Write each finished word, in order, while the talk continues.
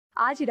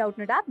आज ही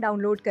Doubtnut app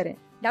download करें।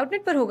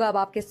 Doubtnut पर होगा अब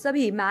आपके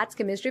सभी मैथ्स,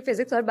 केमिस्ट्री,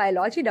 फिजिक्स और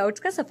बायोलॉजी डाउट्स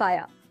का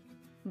सफाया।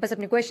 बस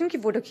अपने क्वेश्चन की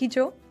फोटो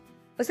खींचो,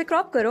 उसे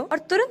क्रॉप करो और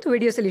तुरंत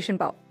वीडियो सोल्यूशन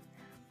पाओ।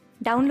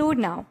 Download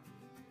now.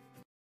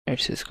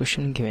 इस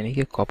क्वेश्चन की मैंने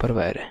कि कॉपर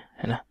वायर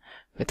है ना,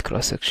 with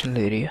cross sectional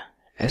area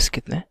S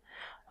कितना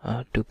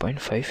है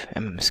 2.5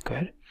 mm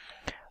स्क्वायर।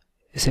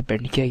 इसे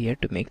बेंड किया गया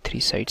to make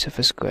 3 sides of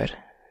A square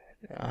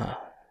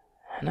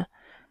है ना,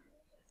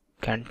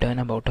 can turn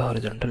about a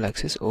horizontal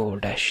axis O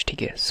dash.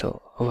 ठीक है, सो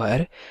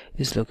wire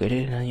is located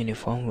in a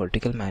uniform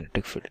vertical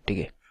magnetic field. ठीक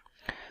है,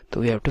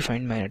 तो we have to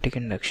find magnetic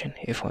induction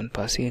if on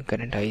passing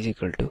current I is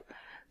equal to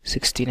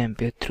 16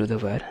 ampere through the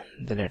wire,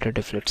 the latter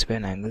deflects by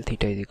an angle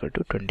theta is equal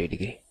to 20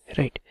 degree.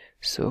 Right,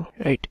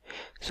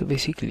 so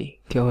basically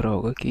क्या हो रहा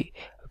होगा कि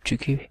अब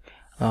चूंकि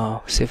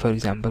से for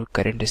example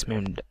current इसमें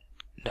हम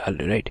डाल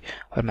रहे राइट,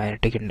 और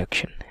मैग्नेटिक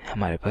इंडक्शन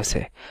हमारे पास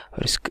है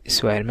और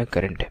इस वायर में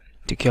करंट है,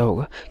 तो क्या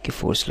होगा कि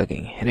फोर्स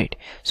लगेंगे राइट।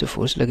 सो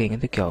फोर्स लगेंगे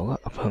तो क्या होगा,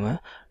 अब हमें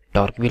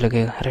टॉर्क भी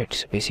लगेगा राइट।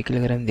 सो बेसिकली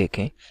अगर हम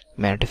देखें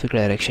मैग्नेटिक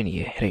डायरेक्शन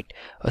ये है राइट,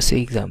 और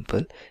से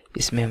एग्जांपल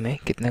इसमें हमें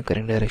कितना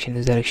करंट डायरेक्शन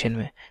इस डायरेक्शन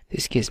में, तो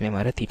इस केस में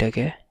हमारा थीटा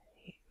क्या है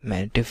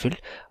मैग्नेटिक फील्ड,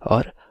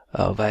 और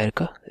वायर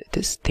का it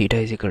is theta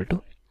is equal to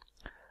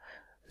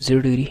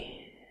 0 degree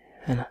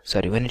है ना,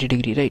 सॉरी 180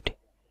 डिग्री राइट,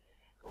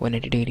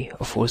 180 डिग्री।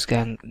 और फोर्स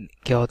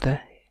क्या होता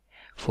है,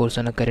 force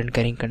on a current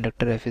carrying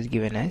conductor F is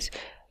given as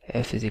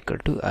F is equal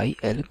to I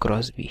L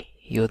cross B,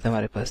 ये होता है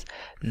हमारे पास।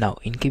 नाउ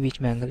इनके बीच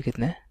में एंगल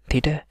कितना है,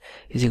 थीटा है,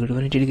 इज इक्वल टू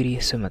 180 डिग्री।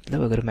 इससे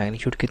मतलब अगर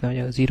मैग्नीट्यूड कितना हो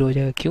जाएगा, 0 हो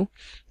जाएगा। क्यों,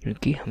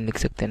 क्योंकि हम लिख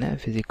सकते हैं ना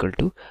F is equal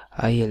to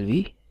I L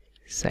V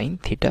sine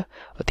theta,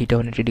 और theta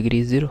 180 degree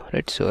is 0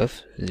 right, so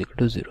F is equal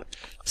to 0।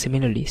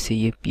 Similarly से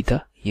ये पी था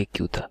ये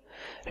क्यू था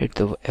राइट,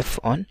 तो F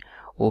on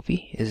O P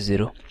is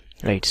 0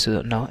 right.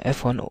 So now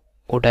F on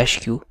O dash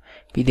Q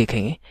भी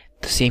देखेंगे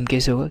तो सेम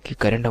केस होगा कि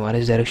करंट हमारे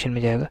इस डायरेक्शन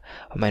में जाएगा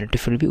और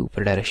मैग्नेटिक फील्ड भी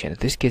ऊपर डायरेक्शन है।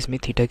 तो इस केस में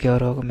थीटा क्या हो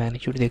रहा होगा,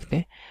 मैग्नीट्यूड देखते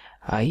हैं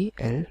आई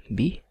एल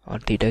बी,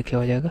 और थीटा क्या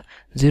हो जाएगा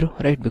 0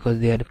 right, because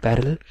they are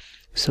parallel.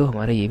 सो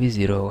हमारा ये भी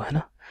 0 होगा है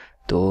ना,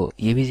 तो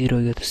ये भी 0 हो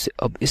गया।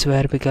 तो अब इस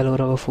वायर पे क्या लग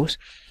रहा होगा फोर्स,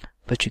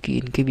 पर चूंकि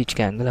इनके बीच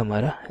का एंगल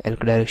हमारा एल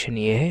का डायरेक्शन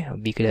ये है और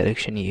बी का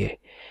डायरेक्शन ये है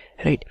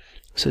राइट,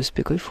 सो इस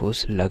पर कोई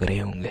फोर्स लग रहे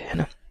होंगे है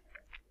ना।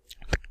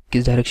 तो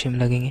किस डायरेक्शन में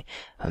लगेंगे,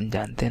 हम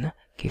जानते हैं ना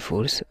कि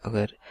फोर्स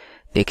अगर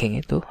देखेंगे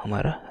तो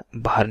हमारा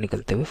बाहर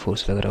निकलते हुए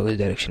फोर्स लग रहा होगा इस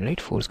डायरेक्शन राइट,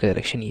 फोर्स का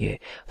डायरेक्शन ये है,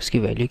 उसकी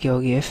वैल्यू क्या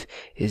होगी एफ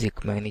इज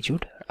इक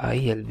मैग्नीट्यूड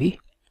आई एल बी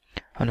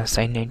और ना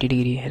साइन 90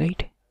 डिग्री है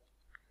राइट।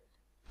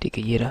 ठीक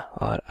है, ये रहा,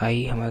 और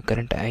आई हमारा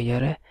करंट आई जा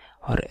रहा है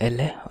और एल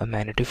है और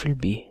मैग्नेटिक फील्ड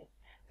बी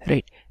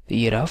राइट। तो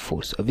ये रहा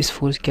फोर्स। अब इस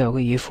फोर्स क्या होगा,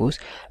 ये फोर्स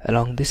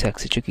अलॉन्ग दिस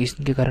एक्सिस, चूंकि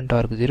इसके कारण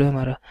टॉर्क 0 है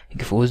हमारा,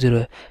 क्योंकि फोर्स 0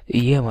 है, तो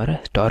ये हमारा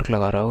टॉर्क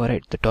लगा रहा होगा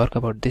राइट। तो टॉर्क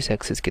अबाउट दिस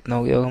एक्सिस कितना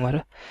हो गया होगा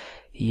हमारा,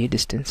 ये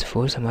डिस्टेंस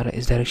फोर्स हमारा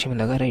इस डायरेक्शन में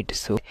लगा राइट।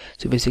 सो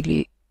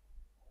बेसिकली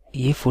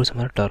ये फोर्स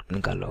हमारा टॉर्क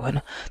निकाल रहा होगा है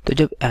ना। तो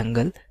जब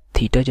एंगल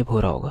थीटा जब हो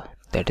रहा होगा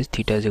that is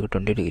theta is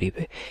 20 degree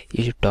पे,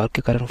 ये जो टॉर्क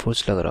के कारण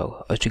फोर्स लग रहा होगा,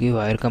 और चूंकि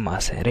वायर का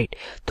मास है राइट,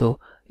 तो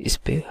इस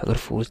पे अगर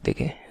फोर्स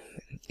देखें,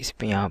 इस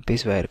पे यहाँ पे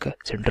इस वायर का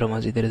सेंटर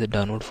मास इधर इधर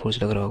डाउनवर्ड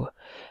फोर्स लग रहा होगा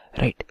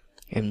राइट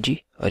एम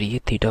जी, और ये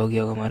थीटा हो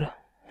गया होगा हमारा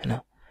है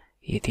ना,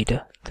 ये थीटा,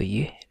 तो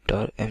ये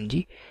torque M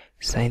G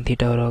sine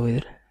theta हो रहा होगा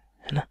इधर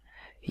है ना।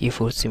 ये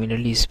फोर्स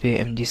सिमिलरली इस पे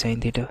M G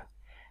sine theta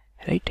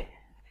right,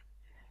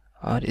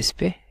 और इस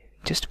पे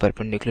just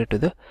perpendicular to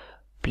the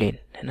plane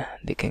है ना,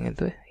 देखेंगे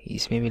तो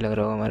इसमें भी लग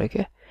रहा होगा हमारा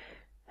क्या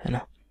है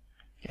ना,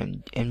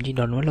 एम जी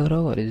डाउनवर्ड लग रहा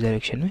होगा, और इस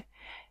डायरेक्शन में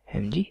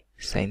एम जी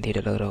साइन थीटा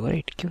लग रहा होगा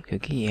राइट। क्यों,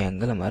 क्योंकि ये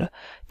एंगल हमारा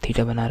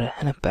थीटा बना रहा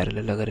है ना,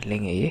 पैरेलल अगर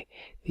लेंगे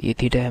ये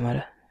थीटा है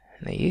हमारा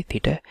ना, ये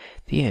थीटा है,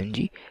 तो ये M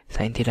G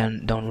sine theta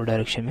downward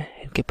direction में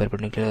इनके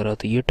परपेंडिकुलर लग रहा हो,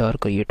 तो ये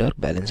टॉर्क और ये टॉर्क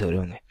बैलेंस हो रहे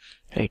होंगे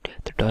राइट।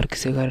 तो टॉर्क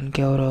के कारण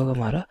क्या हो रहा होगा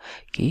हमारा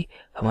कि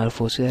हमारा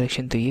फोर्स की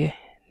डायरेक्शन तो ये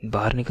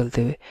बाहर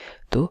निकलते हुए,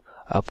 तो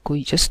आपको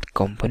जस्ट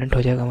कंपोनेंट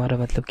हो जाएगा हमारा,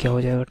 मतलब क्या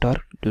हो जाएगा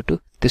torque due to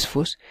this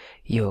force,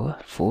 ये होगा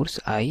फोर्स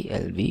आई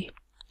एल बी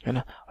है ना,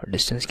 और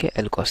डिस्टेंस क्या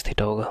एल कॉस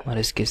थीटा होगा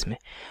हमारे इस केस में।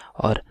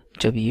 और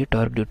जब ये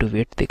टॉर्क ड्यू टू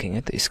वेट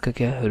देखेंगे तो इसका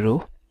क्या है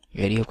रो,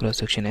 area of cross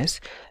section S,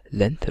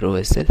 length rho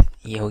S L,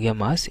 ये हो गया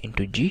मास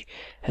इंटू जी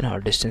है ना,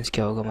 और डिस्टेंस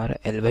क्या होगा हमारा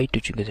L/2,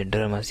 चूंकि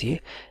सेंटर मास ये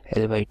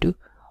L/2,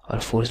 और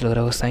फोर्स लग रहा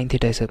होगा साइन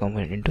थीटा, इसका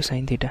component into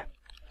sine theta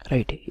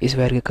right, इस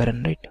वायर के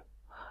कारण राइट,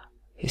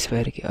 इस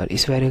वायर के, और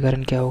इस वायर के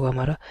कारण क्या होगा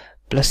हमारा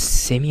प्लस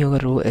सेम ही होगा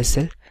rho S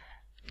L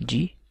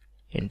G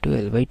into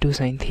L/2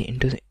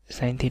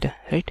 sine theta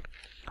right.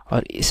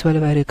 और इस वाले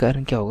वायर के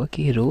कारण क्या होगा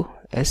कि रो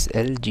एस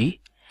एल जी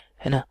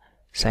है ना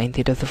साइन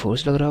थीटा, तो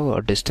फोर्स लग रहा होगा,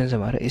 और डिस्टेंस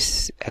हमारा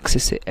इस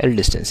एक्सिस से एल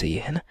डिस्टेंस है ये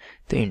है ना,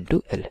 तो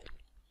इंटू एल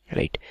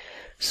राइट।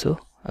 सो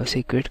अब इसे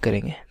इक्वेट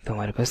करेंगे तो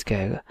हमारे पास क्या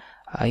आएगा,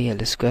 I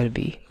L square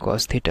B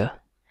cos theta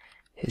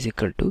is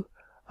equal to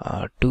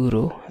 2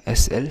 rho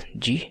S L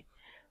G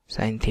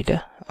sine theta,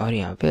 और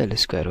यहाँ पे एल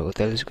स्क्वायर होगा,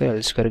 तो L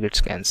square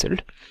gets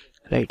cancelled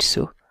right.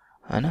 सो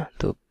है ना,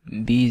 तो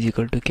बी इज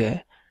इक्वल टू क्या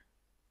है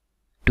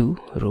 2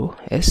 rho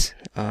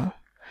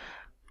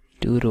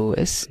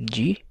S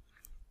G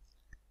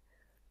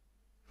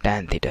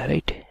tan theta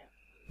right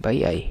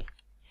by I,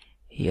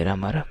 ये रहा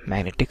हमारा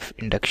मैग्नेटिक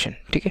इंडक्शन,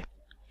 ठीक है।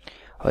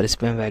 और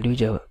इसमें हम वैल्यू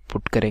जब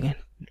पुट करेंगे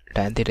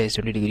tan theta is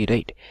 20 degree,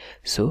 right.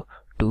 सो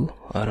 2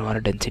 और हमारा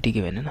डेंसिटी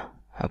गिवन है ना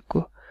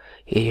आपको,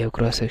 एरिया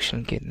क्रॉस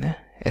सेक्शन कितना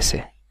है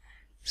ऐसे,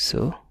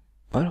 सो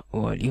और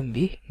वॉल्यूम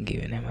भी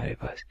गिवन है हमारे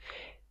पास,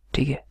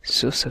 ठीक है।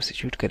 सो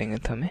सब्स्टिट्यूट करेंगे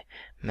तो हमें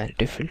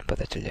मैग्नेटिक फील्ड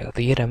पता चल जाएगा।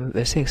 तो ये रहा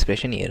वैसे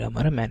एक्सप्रेशन, ये रहा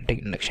हमारा मैग्नेटिक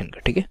इंडक्शन का,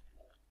 ठीक है।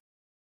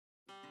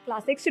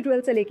 क्लास 6 से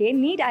 12 से लेके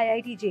नीट,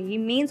 IIT, JEE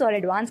मेंस और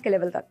एडवांस के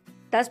लेवल तक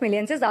 10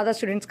 मिलियन से ज्यादा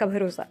स्टूडेंट्स का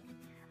भरोसा।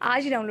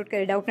 आज ही डाउनलोड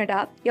करें डाउटनेट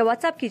ऐप या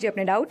व्हाट्सएप कीजिए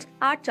अपने डाउट्स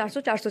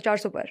 8400 400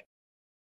 400 पर।